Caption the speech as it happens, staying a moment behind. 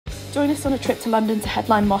join us on a trip to London to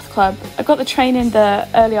headline Moth Club. I got the train in the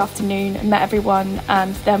early afternoon and met everyone,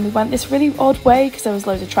 and then we went this really odd way because there was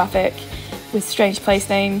loads of traffic with strange place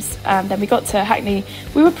names, and then we got to Hackney.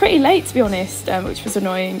 We were pretty late, to be honest, which was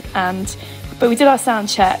annoying, but we did our sound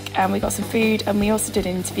check and we got some food, and we also did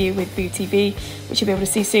an interview with Boo TV, which you'll be able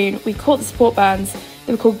to see soon. We caught the support bands.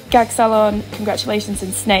 They were called Gag Salon, Congratulations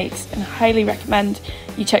and Snakes, and I highly recommend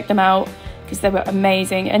you check them out because they were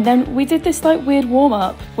amazing. And then we did this like weird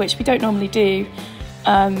warm-up, which we don't normally do,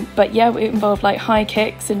 but yeah, it involved like high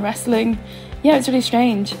kicks and wrestling. Yeah, it's really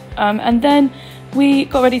strange. And then we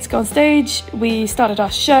got ready to go on stage. We started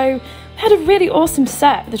our show. We had a really awesome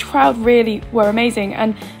set. The crowd really were amazing,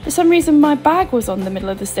 and for some reason my bag was on the middle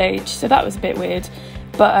of the stage, so that was a bit weird.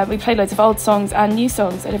 But we played loads of old songs and new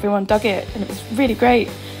songs, and everyone dug it, and it was really great.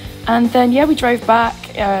 And then yeah, we drove back.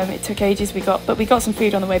 It took ages, but we got some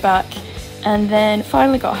food on the way back, and then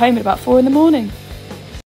finally got home at about 4 in the morning.